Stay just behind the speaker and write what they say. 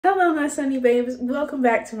Hello my sunny babes, welcome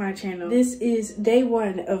back to my channel. This is day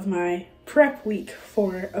one of my prep week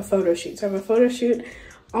for a photo shoot. So I have a photo shoot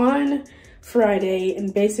on Friday,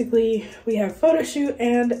 and basically we have photo shoot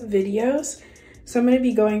and videos. So I'm going to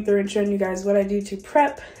be going through and showing you guys what I do to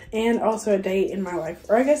prep and also a day in my life,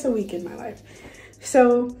 or I guess a week in my life.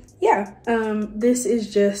 So yeah, this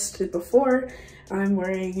is just before. I'm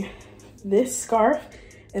wearing this scarf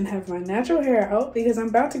and have my natural hair out because I'm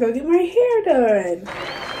about to go get my hair done.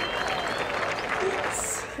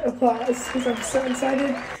 Yes, applause because I'm so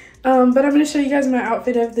excited. But I'm gonna show you guys my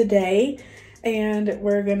outfit of the day, and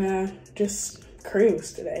we're gonna just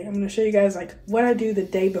cruise today. I'm gonna show you guys like what I do the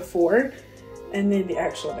day before and then the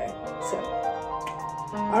actual day. So,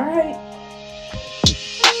 all right.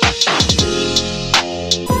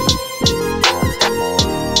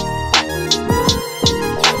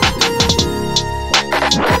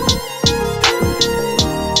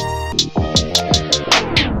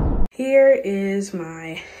 Here is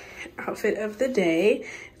my outfit of the day.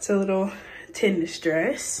 It's a little tennis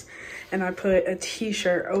dress, and I put a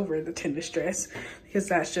t-shirt over the tennis dress because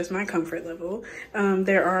that's just my comfort level.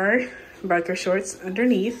 There are biker shorts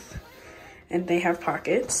underneath, and they have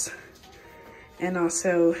pockets, and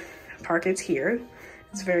also pockets here.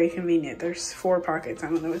 It's very convenient. There's 4 pockets. I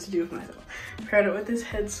don't know what to do with myself. Paired it with this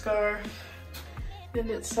headscarf, and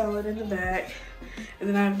it's solid in the back, and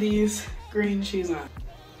then I have these green shoes on.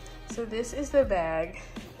 So this is the bag.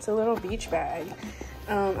 It's a little beach bag.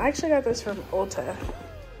 I actually got this from Ulta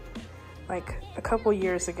like a couple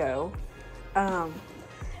years ago.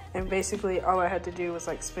 And basically all I had to do was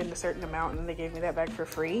like spend a certain amount and they gave me that bag for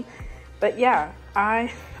free. But yeah,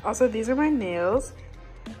 these are my nails.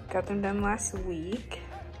 Got them done last week.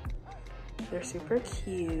 They're super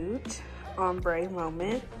cute. Ombre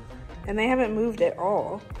moment. And they haven't moved at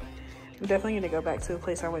all. I'm definitely gonna go back to the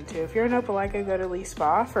place I went to. If you're in Opelika, go to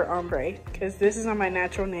𝓲𝓭 for ombre, because this is on my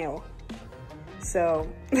natural nail. So,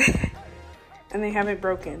 and they haven't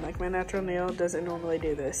broken. Like my natural nail doesn't normally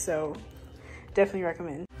do this, so definitely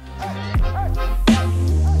recommend.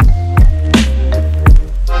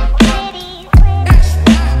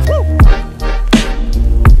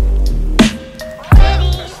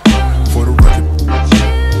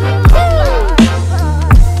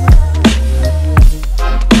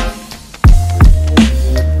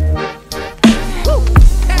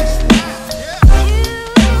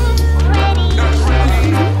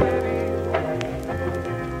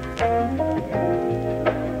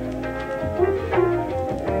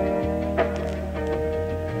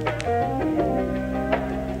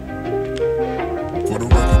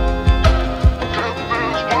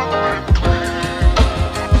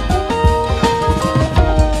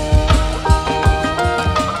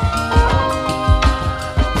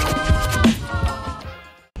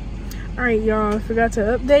 Alright y'all, I forgot to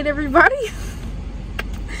update everybody.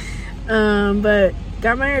 But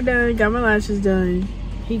got my hair done, got my lashes done.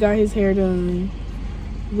 He got his hair done.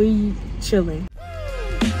 We chilling.